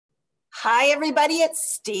Hi, everybody.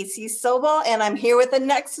 It's Stacy Sobel, and I'm here with the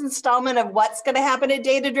next installment of What's Going to Happen at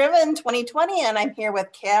Data Driven 2020. And I'm here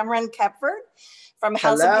with Cameron Kepford from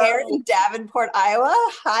House of Hair in Davenport, Iowa.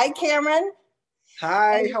 Hi, Cameron.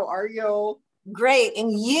 Hi, how are you? Great.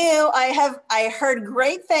 And I heard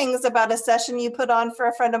great things about a session you put on for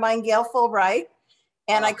a friend of mine, Gail Fulbright.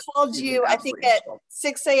 And I called you, I think at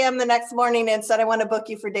 6 a.m. the next morning and said, I want to book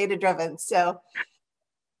you for Data Driven. So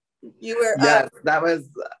you were. Yes, that was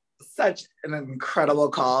such an incredible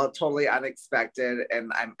call, totally unexpected.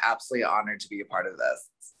 And I'm absolutely honored to be a part of this.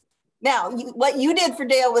 Now, what you did for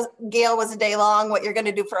Gail was a day long. What you're going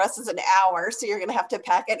to do for us is an hour. So you're going to have to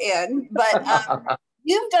pack it in. But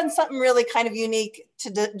you've done something really kind of unique to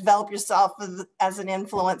develop yourself as an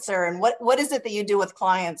influencer. And what is it that you do with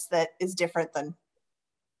clients that is different than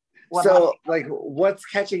what's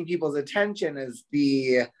catching people's attention is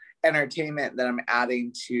the entertainment that I'm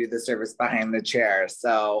adding to the service behind the chair.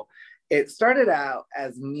 So it started out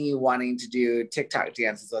as me wanting to do TikTok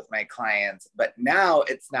dances with my clients, but now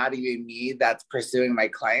it's not even me that's pursuing my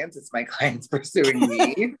clients, it's my clients pursuing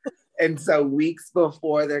me. And so weeks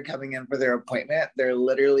before they're coming in for their appointment, they're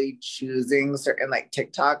literally choosing certain like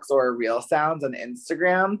TikToks or reel sounds on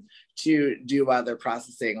Instagram to do while they're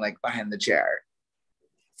processing like behind the chair.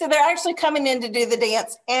 So they're actually coming in to do the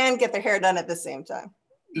dance and get their hair done at the same time.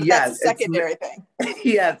 But yes, that's a secondary thing.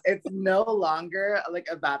 Yes, it's no longer like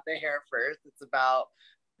about the hair first. It's about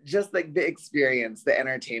just like the experience, the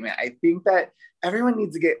entertainment. I think that everyone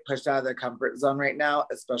needs to get pushed out of their comfort zone right now,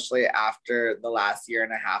 especially after the last year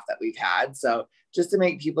and a half that we've had. So just to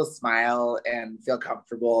make people smile and feel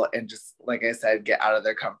comfortable and just, like I said, get out of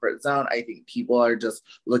their comfort zone. I think people are just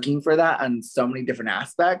looking for that on so many different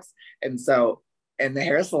aspects. And so in the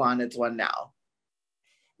hair salon, it's one now.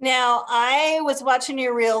 Now, I was watching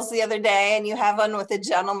your reels the other day and you have one with a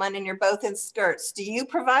gentleman and you're both in skirts. Do you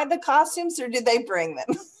provide the costumes or do they bring them?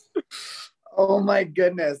 Oh my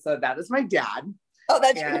goodness. So that is my dad. Oh,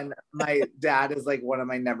 that's and my dad is like one of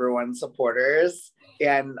my number one supporters.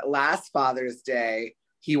 And last Father's Day,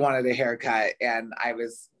 he wanted a haircut and I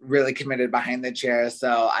was really committed behind the chair.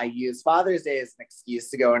 So I used Father's Day as an excuse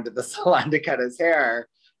to go into the salon to cut his hair.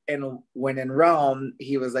 And when in Rome,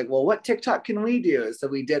 he was like, well, what TikTok can we do? So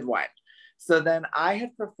we did one. So then I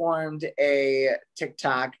had performed a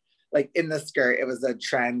TikTok, like in the skirt. It was a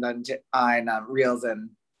trend on Reels and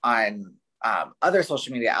on other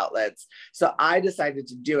social media outlets. So I decided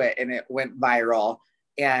to do it and it went viral.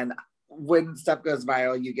 And when stuff goes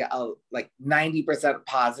viral, you get like 90%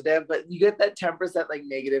 positive, but you get that 10% like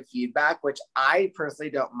negative feedback, which I personally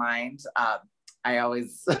don't mind. I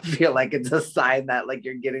always feel like it's a sign that like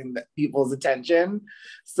you're getting people's attention.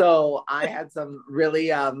 So I had some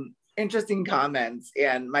really interesting comments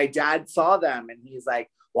and my dad saw them and he's like,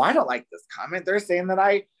 well, I don't like this comment. They're saying that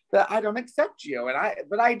I don't accept you.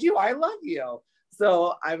 But I do, I love you.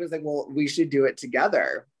 So I was like, well, we should do it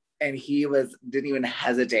together. And he didn't even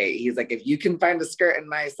hesitate. He's like, if you can find a skirt in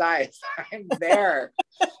my size, I'm there.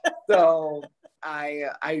 So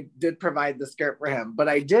I did provide the skirt for him, but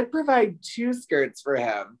I did provide 2 skirts for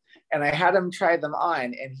him and I had him try them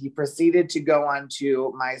on and he proceeded to go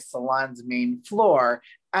onto my salon's main floor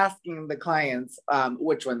asking the clients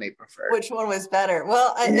which one they preferred. Which one was better?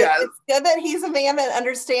 Well, yes. It's good that he's a man that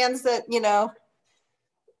understands that, you know,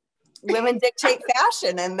 women dictate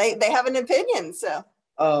fashion and they have an opinion, so.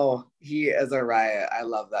 Oh, he is a riot. I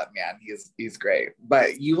love that man. He's great.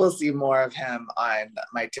 But you will see more of him on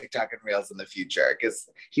my TikTok and Reels in the future because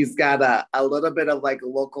he's got a little bit of like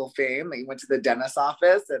local fame. He went to the dentist's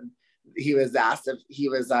office and he was asked if he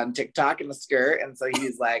was on TikTok in a skirt. And so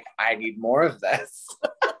he's like, I need more of this.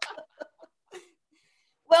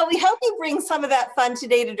 Well, we hope you bring some of that fun to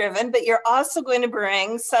Data Driven, but you're also going to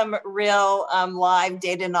bring some real live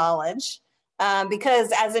data knowledge.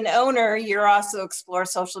 Because as an owner, you're also explore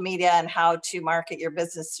social media and how to market your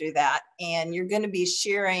business through that. And you're going to be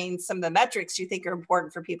sharing some of the metrics you think are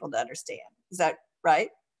important for people to understand. Is that right?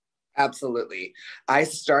 Absolutely. I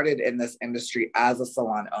started in this industry as a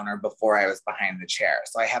salon owner before I was behind the chair.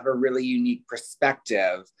 So I have a really unique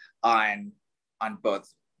perspective on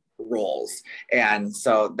both roles. And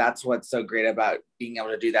so that's what's so great about being able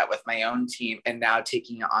to do that with my own team and now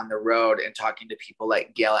taking it on the road and talking to people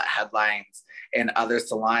like Gail at Headlines and other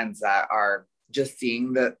salons that are just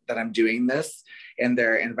seeing that I'm doing this and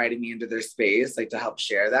they're inviting me into their space, like to help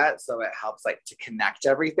share that. So it helps like to connect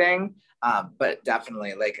everything. But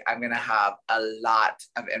definitely like I'm going to have a lot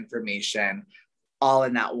of information all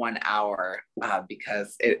in that 1 hour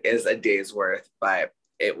because it is a day's worth, but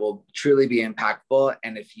it will truly be impactful.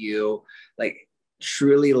 And if you like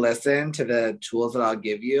truly listen to the tools that I'll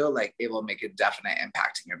give you, like it will make a definite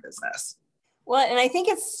impact in your business. Well, and I think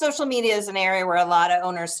it's social media is an area where a lot of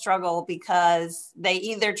owners struggle because they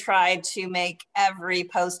either try to make every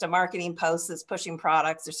post a marketing post that's pushing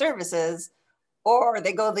products or services, or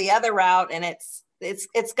they go the other route, and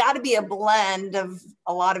it's got to be a blend of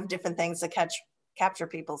a lot of different things to capture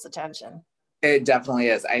people's attention. It definitely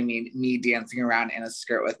is. I mean, me dancing around in a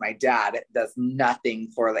skirt with my dad does nothing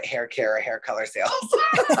for like hair care or hair color sales.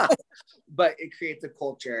 But it creates a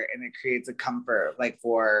culture and it creates a comfort like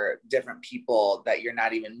for different people that you're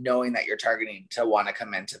not even knowing that you're targeting to want to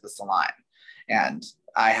come into the salon. And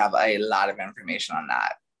I have a lot of information on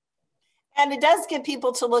that. And it does get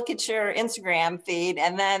people to look at your Instagram feed,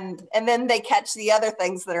 and then they catch the other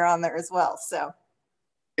things that are on there as well. So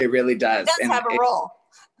it really does. It does have a role.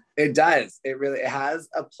 It does. It has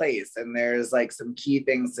a place, and there's like some key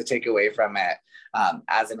things to take away from it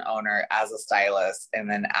as an owner, as a stylist, and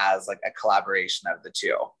then as like a collaboration of the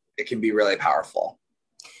two. It can be really powerful.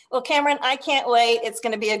 Well, Cameron, I can't wait. It's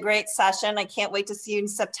going to be a great session. I can't wait to see you in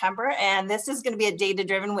September. And this is going to be a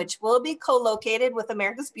data-driven, which will be co-located with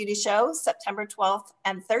America's Beauty Show, September 12th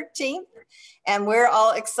and 13th. And we're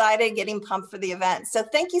all excited, getting pumped for the event. So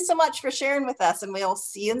thank you so much for sharing with us, and we'll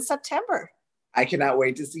see you in September. I cannot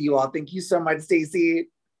wait to see you all. Thank you so much, Stacey.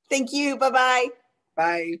 Thank you. Bye-bye.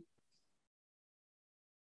 Bye.